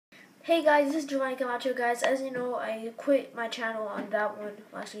Hey guys, this is Giovanni FTW, guys. As you know, I quit my channel on that one.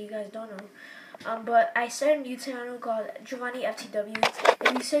 Well, actually, you guys don't know. But I started a new channel called Giovanni FTW.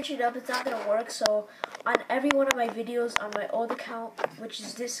 If you search it up, it's not gonna work. So on every one of my videos on my old account, which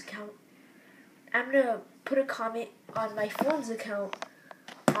is this account, I'm gonna put a comment on my phone's account,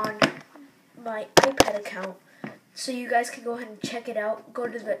 on my iPad account, so you guys can go ahead and check it out. Go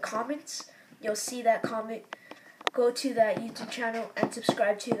to the comments, you'll see that comment. Go to that YouTube channel and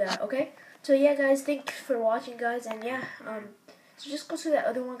subscribe to that, okay? So yeah, guys, thanks for watching, guys, and yeah, so just go to that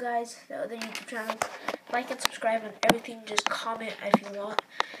other one, guys, the other YouTube channel. Like and subscribe on everything. Just comment if you want.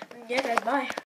 And yeah, guys, bye.